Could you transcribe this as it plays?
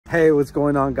Hey, what's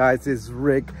going on, guys? It's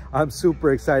Rick. I'm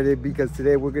super excited because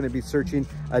today we're going to be searching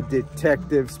a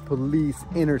detective's police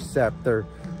interceptor,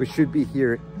 which should be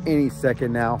here any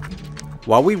second now.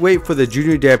 While we wait for the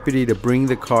junior deputy to bring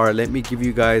the car, let me give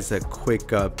you guys a quick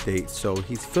update. So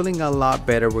he's feeling a lot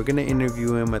better. We're going to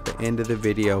interview him at the end of the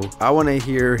video. I want to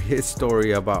hear his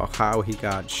story about how he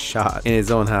got shot in his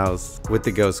own house with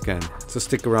the ghost gun. So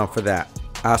stick around for that.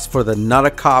 As for the Not a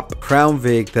Cop Crown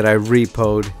Vic that I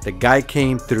repoed, the guy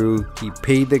came through, he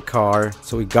paid the car,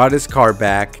 so he got his car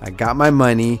back. I got my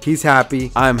money, he's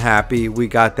happy, I'm happy, we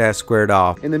got that squared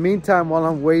off. In the meantime, while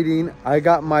I'm waiting, I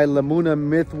got my LeMuna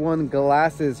Myth 1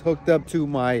 glasses hooked up to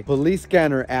my police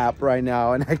scanner app right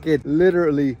now, and I could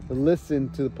literally listen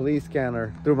to the police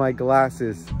scanner through my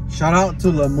glasses. Shout out to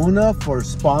LeMuna for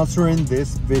sponsoring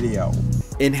this video.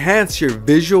 Enhance your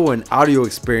visual and audio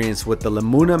experience with the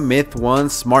LeMuna Myth 1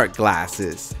 smart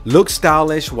glasses. Look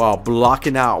stylish while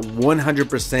blocking out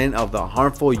 100% of the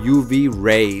harmful UV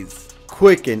rays.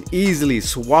 Quick and easily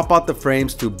swap out the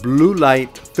frames to blue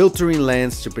light filtering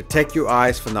lens to protect your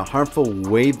eyes from the harmful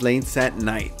wavelengths at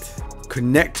night.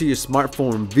 Connect to your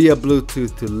smartphone via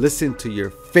Bluetooth to listen to your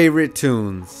favorite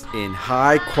tunes in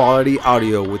high quality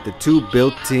audio with the two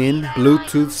built-in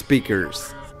Bluetooth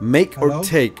speakers. Make or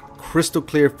take crystal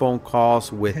clear phone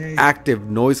calls with active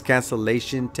noise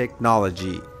cancellation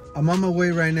technology. I'm on my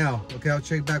way right now. Okay, I'll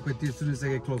check back with you as soon as I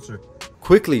get closer.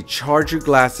 Quickly charge your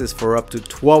glasses for up to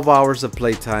 12 hours of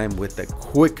playtime with the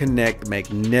Quick Connect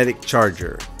magnetic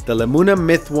charger. The LeMuna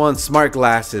Myth 1 smart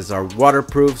glasses are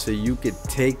waterproof, so you can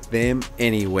take them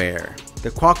anywhere. The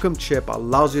Qualcomm chip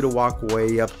allows you to walk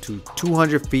away up to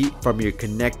 200 feet from your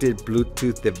connected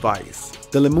Bluetooth device.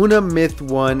 The LeMuna Myth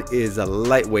 1 is a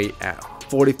lightweight app,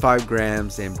 45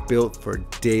 grams, and built for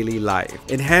daily life.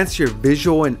 Enhance your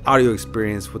visual and audio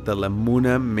experience with the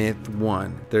LeMuna Myth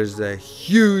 1. There's a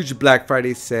huge Black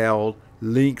Friday sale,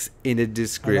 links in the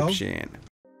description.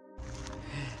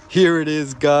 Here it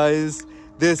is, guys.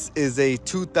 This is a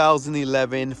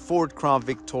 2011 Ford Crown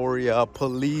Victoria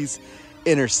Police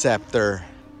Interceptor.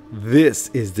 This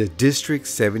is the District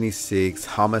 76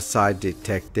 Homicide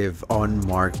Detective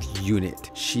Unmarked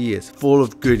Unit. She is full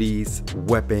of goodies,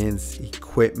 weapons,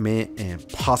 equipment, and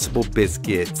possible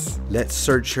biscuits. Let's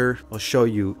search her. I'll show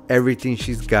you everything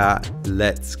she's got.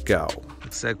 Let's go.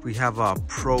 Looks like we have a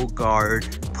Pro Guard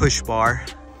push bar.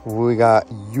 We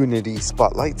got Unity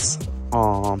spotlights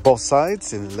on both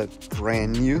sides and look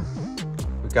brand new.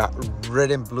 We got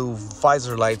red and blue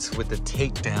visor lights with the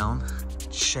takedown.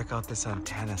 Check out this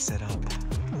antenna setup.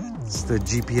 It's the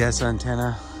GPS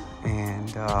antenna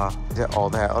and all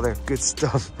that other good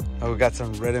stuff. We got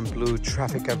some red and blue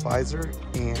traffic advisor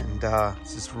and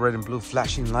just red and blue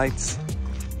flashing lights.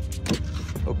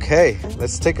 Okay,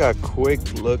 let's take a quick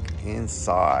look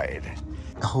inside.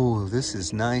 Oh, this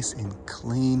is nice and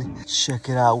clean. Check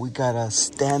it out. We got a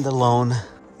standalone.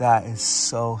 That is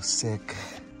so sick.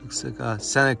 Looks like a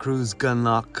Santa Cruz gun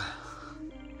lock.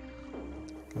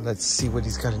 Let's see what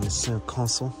he's got in the center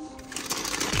console.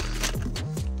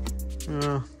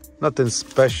 Nothing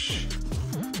special.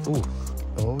 Ooh.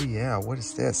 Oh yeah, what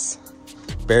is this?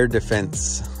 Bear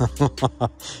defense.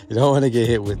 You don't want to get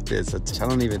hit with this. I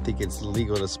don't even think it's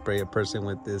legal to spray a person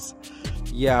with this.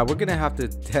 Yeah, we're gonna have to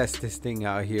test this thing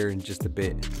out here in just a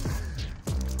bit.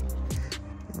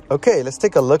 Okay, let's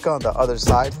take a look on the other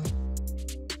side.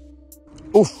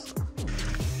 Oof.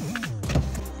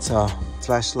 It's a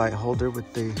flashlight holder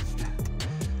with the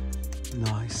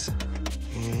nice.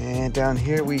 And down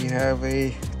here we have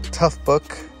a tough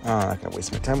book. Oh, I'm not gonna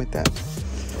waste my time with that.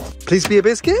 Please be a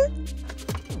biscuit.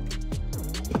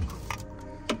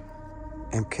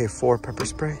 MK4 pepper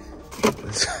spray.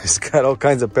 It's got all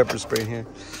kinds of pepper spray in here.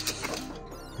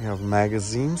 We have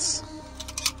magazines.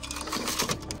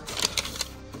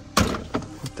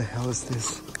 What the hell is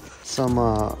this? Some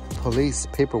police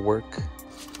paperwork.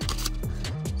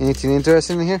 Anything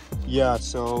interesting in here? Yeah,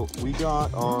 so we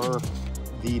got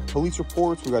the police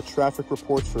reports, we got traffic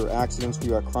reports for accidents, we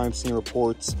got crime scene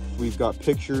reports, we've got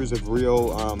pictures of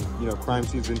real, crime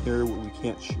scenes in here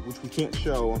which we can't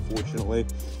show, unfortunately,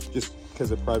 just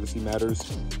because of privacy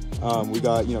matters. We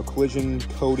got, collision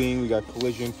coding, we got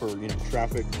collision for,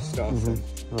 traffic stuff.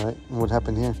 Right. What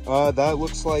happened here? That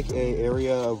looks like an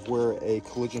area of where a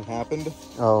collision happened.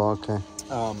 Oh, okay.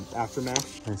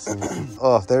 Aftermath. I see.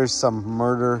 Oh, there's some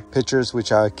murder pictures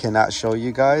which I cannot show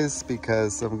you guys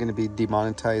because I'm going to be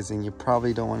demonetized and you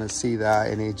probably don't want to see that,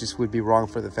 and it just would be wrong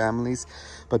for the families.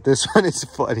 But this one is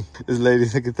funny. This lady,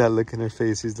 look at that look in her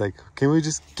face. She's like, can we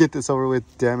just get this over with,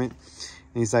 damn it?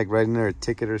 And he's like writing her a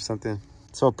ticket or something.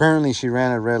 So apparently she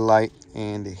ran a red light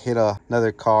and hit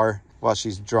another car while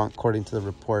she's drunk, according to the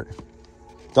report.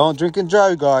 Don't drink and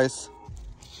drive, guys.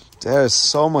 There's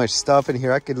so much stuff in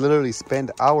here. I could literally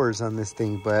spend hours on this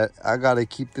thing, but I gotta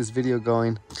keep this video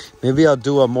going. Maybe I'll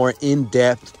do a more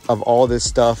in-depth of all this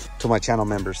stuff to my channel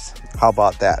members. How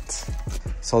about that?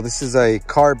 So this is a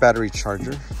car battery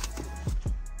charger.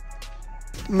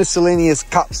 Miscellaneous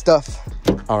cop stuff.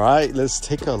 All right, let's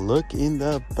take a look in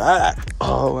the back.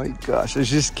 Oh my gosh, I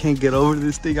just can't get over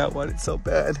this thing. I want it so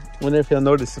bad. Wonder if he'll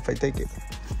notice if I take it.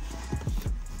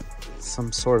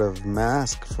 Some sort of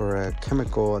mask for a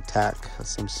chemical attack of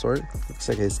some sort. Looks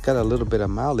like it's got a little bit of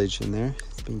mileage in there.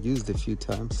 It's been used a few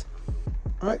times.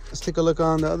 All right, let's take a look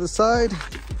on the other side.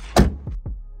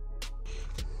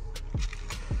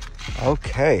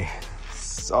 Okay,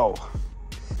 so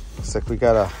looks like we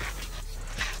got a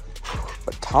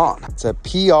baton. It's a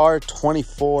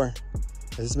PR-24.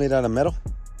 Is this made out of metal?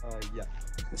 Yeah.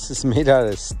 This is made out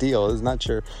of steel. It's not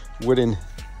your wooden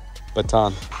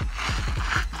baton.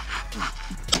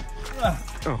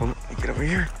 Oh, let me get over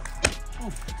here.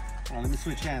 Oh, let me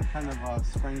switch hands. Kind of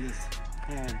spraying this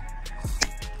hand.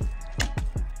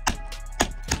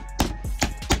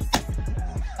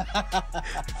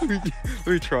 Let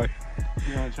me try.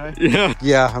 You want to try? Yeah.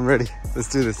 Yeah, I'm ready. Let's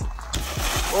do this.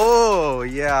 Oh,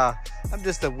 yeah. I'm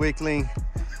just a weakling.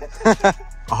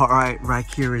 All right, right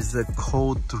here is the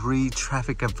Code 3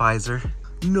 traffic advisor.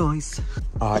 Nice.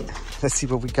 All right, let's see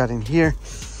what we got in here.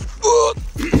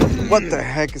 What the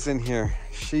heck is in here?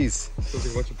 Jeez. Looks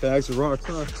like a bunch of bags of rocks,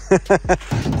 huh?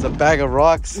 It's a bag of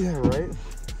rocks. Yeah, right.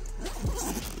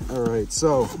 All right,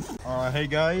 so, hey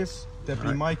guys,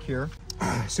 Deputy Mike here,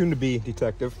 soon to be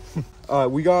detective.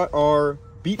 We got our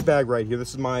beat bag right here.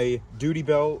 This is my duty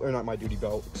belt, or not my duty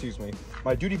belt, excuse me.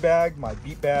 My duty bag, my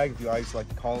beat bag, if you guys like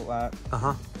to call it that.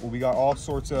 Well, we got all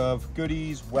sorts of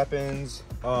goodies, weapons,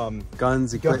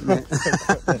 guns, equipment.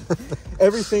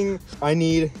 Everything I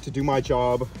need to do my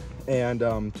job and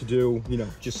to do, you know,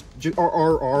 just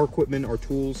our equipment, our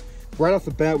tools. Right off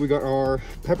the bat, we got our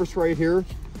pepper spray here.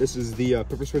 This is the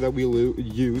pepper spray that we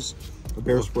use, a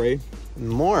bear spray.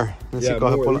 More. Let's see, I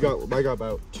got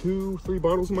about 2-3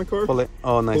 bottles in my car. Pull it.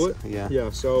 Oh, nice. Pull it. Yeah. Yeah,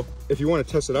 so if you want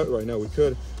to test it out right now, we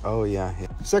could. Oh, yeah.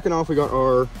 Second off, we got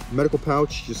our medical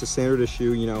pouch, just a standard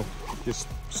issue, you know, just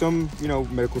some, you know,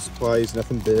 medical supplies,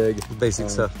 nothing big. Basic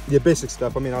stuff. Yeah, basic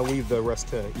stuff. I mean, I'll leave the rest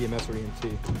to EMS or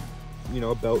EMT. You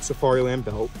know, a belt, Safariland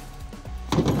belt.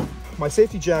 My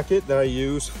safety jacket that I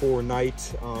use for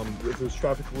night, if there's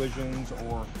traffic collisions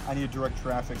or I need to direct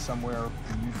traffic somewhere,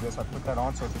 I use this. I put that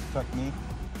on so to protect me.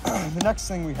 The next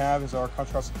thing we have is our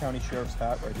Contra Costa County Sheriff's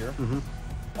hat right here.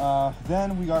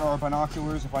 Then we got our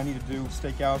binoculars if I need to do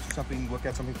stakeouts or something, look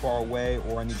at something far away,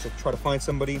 or I need to try to find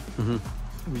somebody.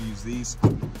 We use these.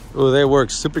 Oh, they work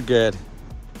super good.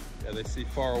 Yeah, they see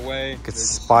far away. Could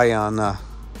spy on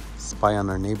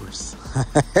our neighbors.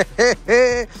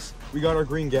 We got our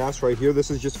green gas right here. This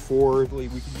is just for, we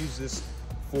could use this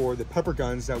for the pepper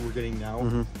guns that we're getting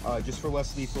now, just for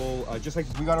less lethal. Just like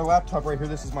we got our laptop right here.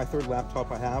 This is my third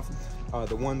laptop I have.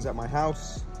 The ones at my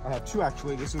house, I have 2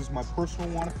 actually. This is my personal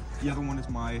one. The other one is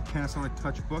my Panasonic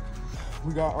Touch Book.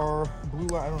 We got our blue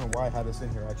light. I don't know why I had this in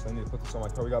here actually. I need to put this on my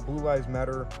car. We got blue lives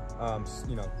matter,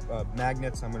 you know,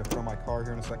 magnets. I'm going to put on my car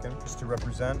here in a second just to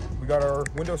represent. We got our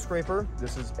window scraper.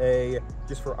 This is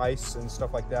just for ice and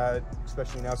stuff like that,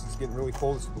 especially now since it's getting really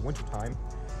cold. This is the winter time.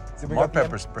 So more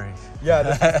pepper spray. Yeah,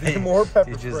 this is more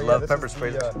pepper spray. You just love pepper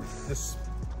spray.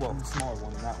 Well, the smaller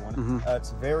one than that one.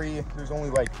 It's there's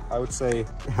only like, I would say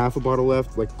half a bottle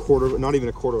left, like not even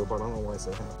a quarter of a bottle. I don't know why I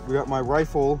say half. We got my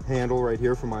rifle handle right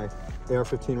here for my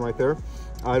AR-15 right there.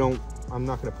 I'm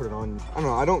not gonna put it on. I don't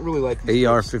know. I don't really like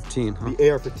AR-15. Huh?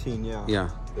 The AR-15, yeah. Yeah.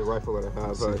 The rifle that I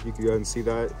have. You can go ahead and see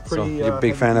that. Pretty. So you're a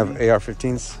big fan of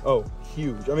AR-15s? Oh,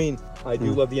 huge. I mean, I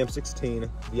do love the M16,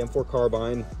 the M4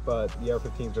 carbine, but the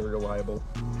AR-15s are reliable.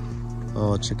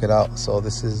 Oh, check it out. So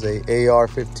this is a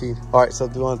AR-15. All right. So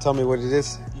do you want to tell me what it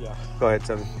is? Yeah. Go ahead,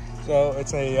 tell me. So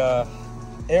it's a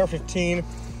AR-15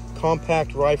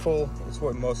 compact rifle. It's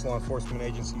what most law enforcement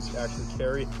agencies actually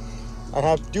carry.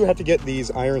 I do have to get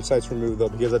these iron sights removed though,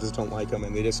 because I just don't like them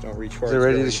and they just don't reach far. Is it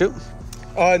ready to shoot?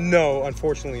 No,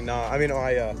 unfortunately not. I mean,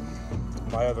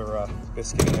 my other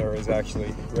biscuit in there is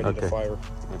actually ready to fire.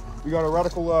 We got a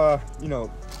radical, you know,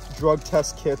 drug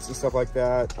test kits and stuff like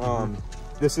that.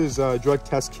 This is drug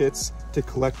test kits to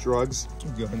collect drugs.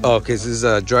 Oh, okay, so this is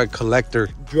a drug collector.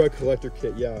 Drug collector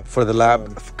kit, yeah. For the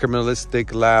lab,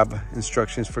 criminalistic lab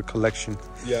instructions for collection.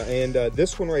 Yeah, and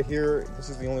this one right here, this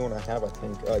is the only one I have, I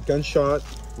think. Gunshot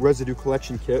residue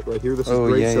collection kit right here. This is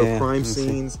great, crime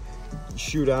scenes,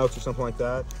 shootouts or something like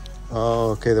that.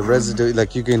 Oh, okay. The residue,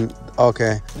 like you can.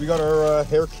 Okay. We got our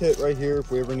hair kit right here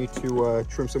if we ever need to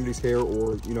trim somebody's hair,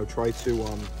 or you know, try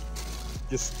to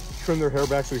just trim their hair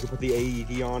back so we can put the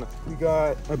AED on. We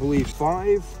got, I believe,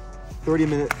 5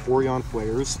 30-minute Orion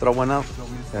flares. Throw one out.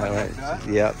 Yeah, right. Like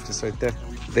yeah, just right there.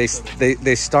 They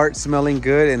start smelling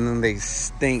good and then they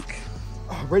stink.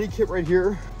 Ready kit right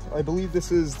here. I believe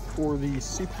this is for the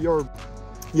CPR.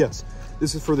 Yes,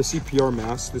 this is for the CPR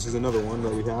mask. This is another one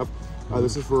that we have.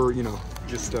 This is for, you know,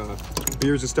 just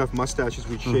beards and stuff, mustaches.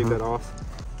 We shave that off.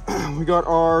 We got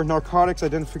our narcotics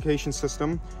identification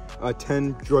system.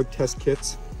 10 drug test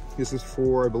kits. This is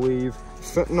for, I believe,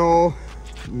 fentanyl,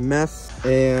 meth,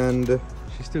 and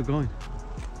she's still going.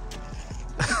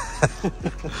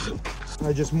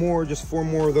 just 4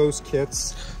 more of those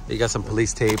kits. You got some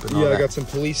police tape and all that? Yeah, I got some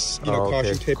police, you know,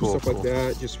 caution tape and stuff like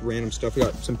that. Just random stuff. We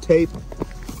got some tape,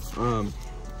 another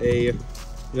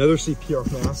CPR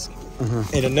mask,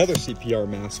 and another CPR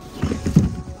mask.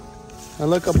 And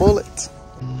look, a bullet.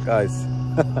 Guys,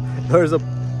 there's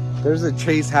a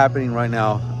chase happening right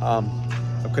now.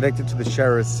 I'm connected to the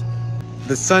sheriff's.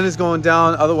 The sun is going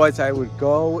down, otherwise I would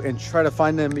go and try to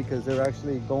find them because they're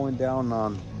actually going down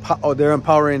on, they're on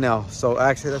power right now. So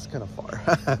actually that's kind of far.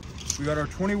 We got our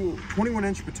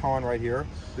 21-inch baton right here.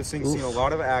 This thing's seen a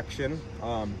lot of action.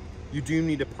 You do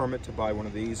need a permit to buy one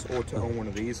of these or to own one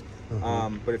of these.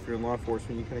 But if you're in law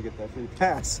enforcement, you kind of get that free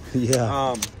pass.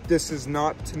 Yeah. This is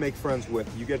not to make friends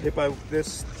with. You get hit by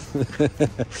this.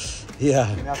 Yeah.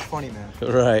 And that's funny, man.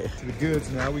 Right. To the goods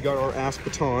now. We got our asp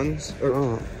batons.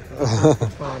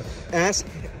 Asp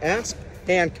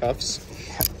handcuffs.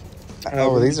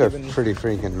 Oh, these are pretty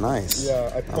freaking nice.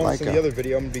 Yeah, I promised in the other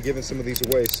video I'm gonna be giving some of these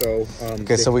away. So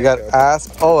okay, so we got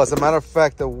ASP. Oh, as a matter of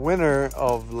fact, the winner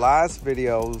of last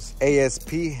video's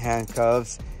ASP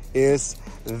handcuffs is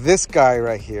this guy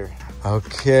right here.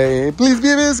 Okay, please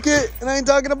be a biscuit, and I ain't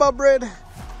talking about bread.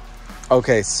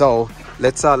 Okay, so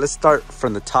let's start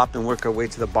from the top and work our way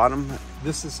to the bottom.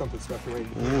 This is something special right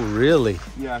here. Oh, really?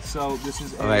 Yeah. So this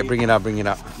is. All right, bring it up.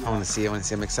 Yeah. I want to see.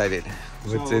 I'm excited.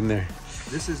 What's in there?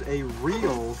 This is a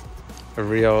real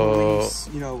police,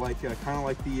 you know, like kind of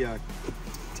like the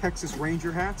Texas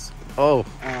Ranger hats. Oh,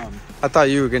 I thought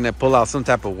you were gonna pull out some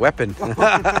type of weapon. No,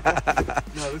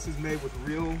 this is made with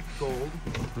real gold.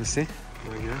 Let me see.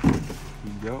 Right here. Here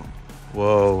you go.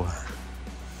 Whoa.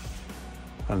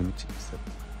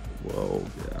 Whoa.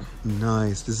 Yeah.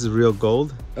 Nice. This is real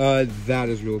gold? That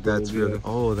is real gold. That's real. Yeah.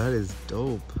 Oh, that is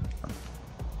dope.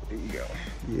 There you go.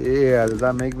 Yeah, does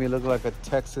that make me look like a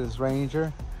Texas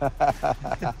Ranger?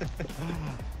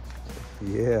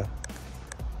 Yeah.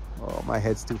 Oh, my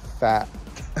head's too fat.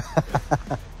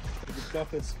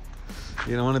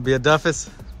 You don't want to be a Duffus?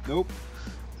 Nope.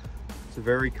 It's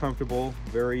very comfortable,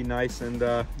 very nice, and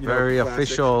very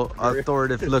official,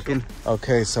 authoritative looking.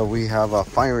 Okay, so we have a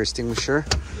fire extinguisher.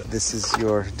 Yep. This is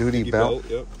your duty belt.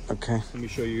 Yep. Okay. Let me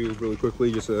show you really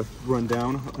quickly just a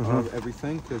rundown of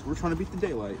everything, because we're trying to beat the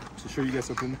daylight to show you guys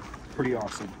something pretty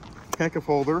awesome. Handcuff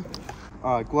holder,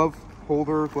 glove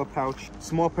holder, glove pouch,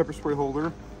 small pepper spray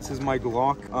holder. This is my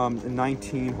Glock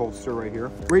 19 holster right here.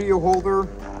 Radio holder.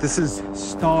 This is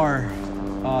STAR.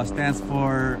 Stands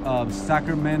for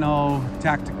Sacramento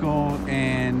Tactical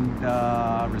and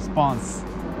Response.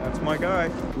 That's my guy.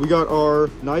 We got our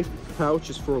knife pouch,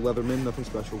 is for Leatherman, nothing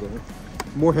special there.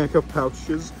 More handcuff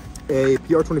pouches, a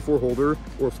PR-24 holder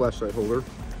or flashlight holder.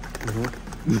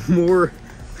 More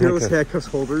Fearless handcuffs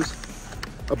holders.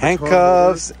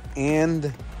 Handcuffs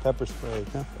and pepper spray.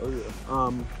 Huh? Oh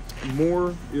yeah.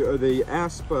 More the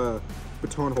ASP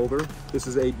baton holder. This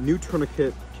is a new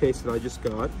tourniquet case that I just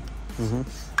got.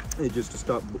 It just to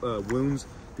stop wounds.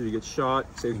 If you get shot,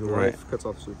 saves your life, cuts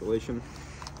off circulation.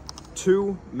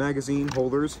 2 magazine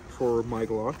holders for my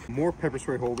Glock. More pepper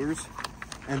spray holders.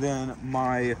 And then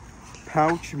my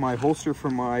pouch, my holster for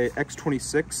my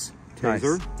X26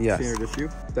 taser. Nice. Yes. Standard issue.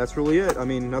 That's really it. I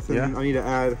mean, nothing. Yeah. I need to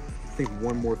add, I think,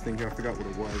 one more thing here. I forgot what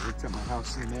it was. It's at my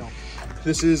house in the mail.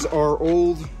 This is our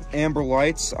old amber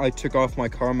lights. I took off my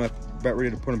car. I'm about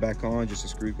ready to put them back on. Just the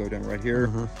screws go down right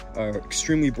here.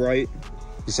 Extremely bright.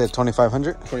 You said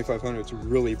 2500? 2500. It's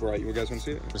really bright. You guys want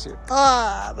to see it? Let's see it.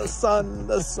 Ah, the sun,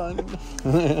 the sun.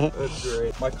 That's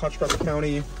great. My Contra Costa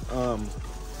County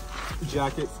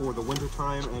jacket for the winter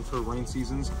time and for rain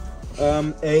seasons.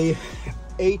 A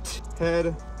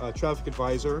 8-head traffic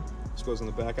advisor. This goes on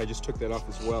the back. I just took that off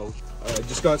as well.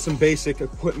 Just got some basic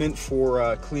equipment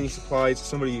for cleaning supplies. If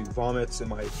somebody vomits in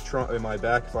my trunk, in my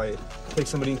back, if I take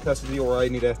somebody in custody or I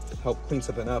need to help clean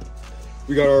something up.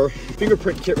 We got our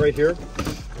fingerprint kit right here.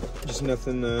 Just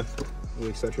nothing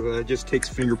really special. It just takes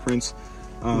fingerprints.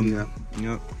 Yeah,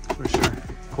 yep, for sure.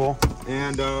 Cool.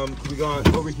 And we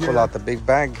got over here. Pull out the big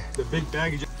bag. The big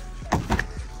baggage.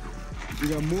 We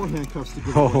got more handcuffs to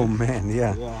give Oh away. man,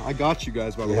 yeah. Yeah, I got you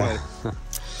guys, by the way.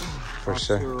 For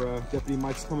sure. Deputy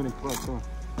Mike's coming in clutch, huh?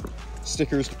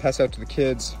 Stickers to pass out to the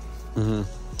kids. Mm-hmm.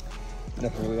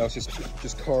 Nothing really else,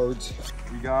 just cards.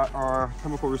 We got our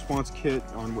chemical response kit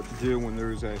on what to do when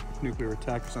there's a nuclear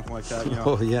attack or something like that. You know,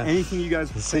 oh yeah. Anything you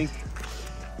guys think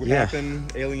would happen,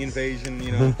 alien invasion,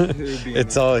 you know, it would be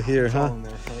it's all here, huh? all in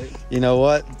there, right? You know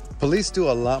what? Police do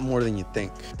a lot more than you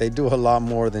think. They do a lot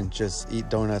more than just eat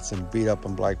donuts and beat up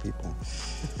on black people.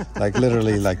 Like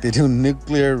literally, like they do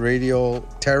nuclear, radio,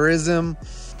 terrorism.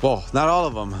 Well, not all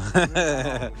of them.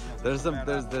 There's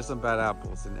some bad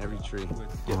apples in every tree.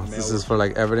 This is for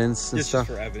like evidence and stuff.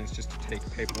 Just for evidence, just to take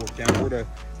paperwork down. We're to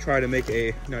try to make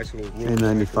a nice little rule.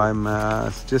 N95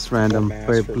 mask, just random.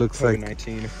 But it looks like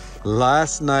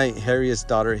last night Harriet's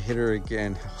daughter hit her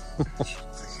again.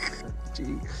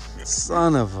 Gee,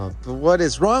 son of a, what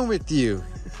is wrong with you?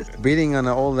 Beating on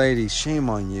an old lady, shame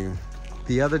on you.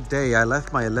 The other day I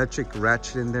left my electric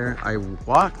ratchet in there. I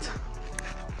walked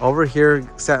over here,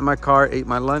 sat in my car, ate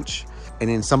my lunch, and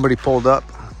then somebody pulled up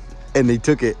and they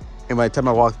took it. And by the time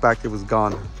I walked back, it was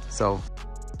gone. So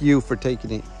you for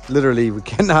taking it. Literally, we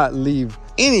cannot leave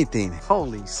anything.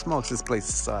 Holy smokes, this place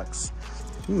sucks.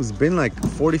 It's been like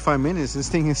 45 minutes. This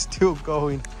thing is still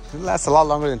going. It lasts a lot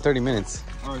longer than 30 minutes.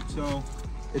 All right, so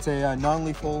it's a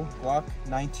non-lethal Glock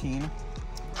 19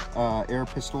 air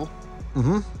pistol.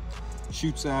 Mm-hmm.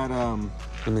 Shoots at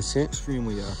let me see it.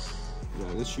 Extremely yeah,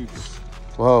 this shoots.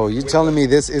 Whoa, you telling me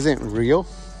this isn't real?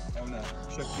 Oh no.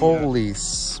 Holy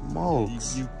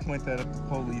smokes. You point that at the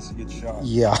police, you get shot.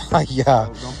 Yeah,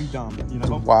 yeah. So don't be dumb, you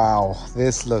know? Wow,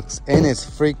 this looks, and it's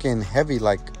freaking heavy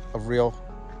like a real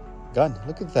gun.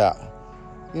 Look at that.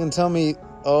 You gonna tell me,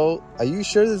 oh, are you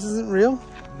sure this isn't real?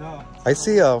 No. I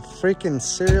see a freaking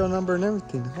serial number and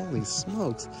everything. Holy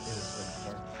smokes.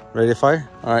 Ready to fire?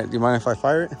 All right, do you mind if I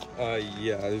fire it?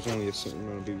 Yeah, there's only a certain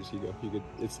amount of booze you could,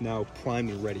 it's now primed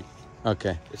and ready.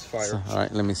 Okay. It's fire. So, all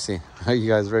right, let me see. Are you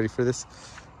guys ready for this?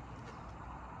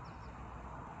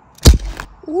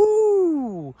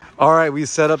 Woo! All right, we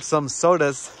set up some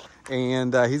sodas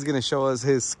and he's gonna show us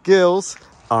his skills.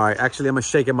 All right, actually, I'm gonna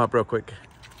shake him up real quick.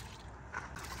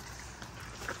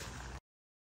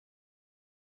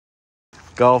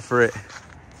 Go for it.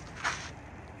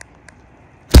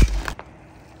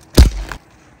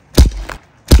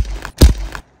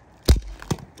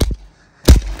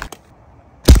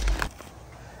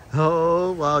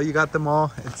 Oh, wow, you got them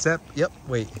all, except, yep,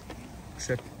 wait.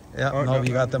 Except, yeah, oh, no,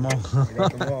 you got them all. I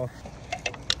got them all.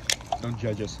 Don't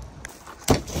judge us.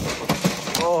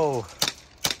 Oh.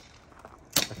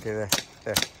 Okay,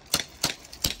 there.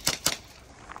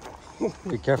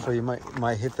 Be careful, you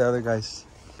might hit the other guys.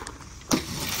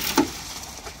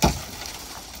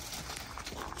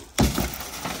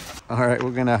 All right,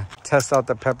 we're gonna test out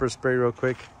the pepper spray real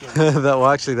quick. Well,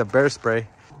 actually, the bear spray.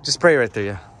 Just spray right there,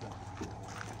 yeah.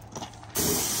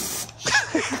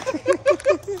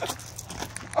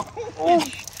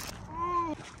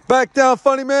 Back down,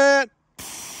 funny man.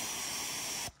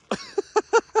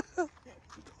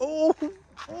 Oh.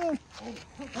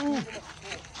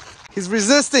 He's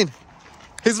resisting.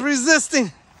 He's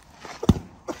resisting.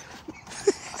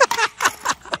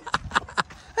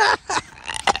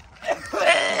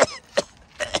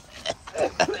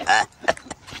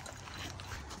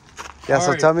 Yeah,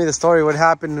 so tell me the story. What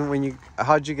happened when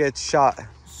how'd you get shot?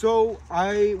 So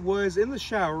I was in the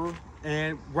shower,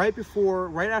 and right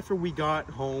after we got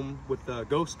home with the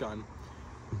ghost gun,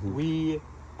 we,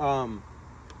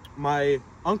 my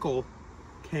uncle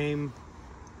came,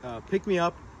 picked me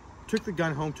up, took the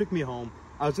gun home, took me home.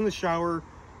 I was in the shower.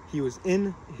 He was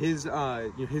in his,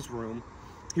 his room.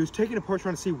 He was taking it apart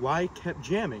trying to see why it kept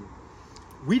jamming.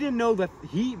 We didn't know that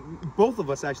both of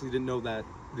us actually didn't know that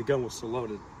the gun was still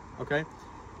loaded. Okay,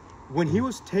 when he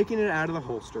was taking it out of the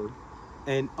holster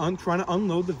and trying to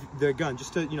unload the gun,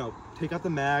 just to take out the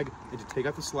mag and to take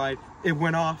out the slide, it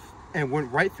went off and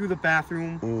went right through the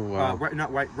bathroom. Ooh, wow.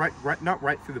 Not right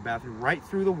through the bathroom, right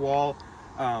through the wall,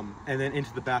 and then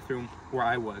into the bathroom where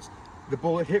I was. The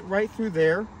bullet hit right through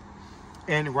there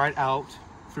and right out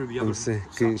through the other. Let me see.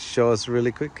 Can you show us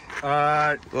really quick?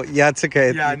 Well, yeah, it's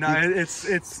okay. Yeah, no, it's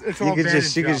all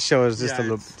bandaged. You could show us just a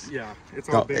little bit. Yeah, it's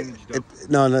all bandaged up.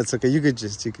 No, it's okay. You could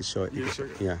show it.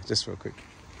 Yeah, just real quick.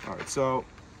 All right, so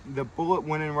the bullet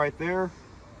went in right there,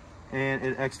 and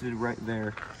it exited right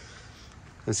there.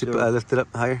 Let's see. I lift it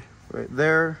up higher. Right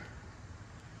there.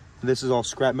 This is all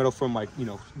scrap metal from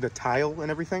the tile and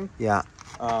everything. Yeah.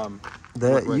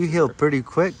 You healed pretty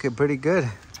quick and pretty good.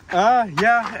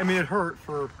 Yeah. I mean, it hurt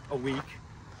for a week.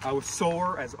 I was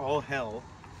sore as all hell.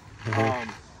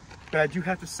 But I do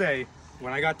have to say,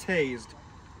 when I got tased, it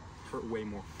hurt way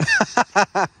more.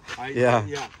 Yeah.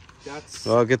 Yeah. That's.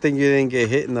 Well, good thing you didn't get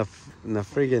hit in the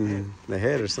friggin' the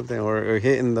head or something, or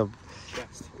hit in the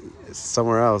Chest.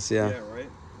 somewhere else. Yeah. Yeah. Right.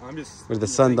 I'm just. Where the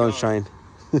sun don't shine.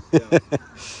 Yeah.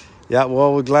 Yeah.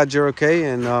 Well, we're glad you're okay,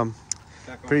 and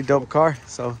pretty dope car.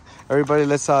 So everybody,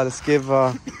 let's give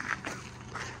the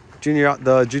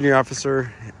junior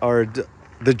officer, or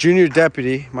the junior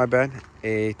deputy, my bad,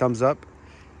 a thumbs up.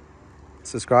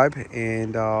 Subscribe,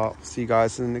 and see you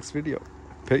guys in the next video.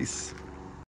 Peace.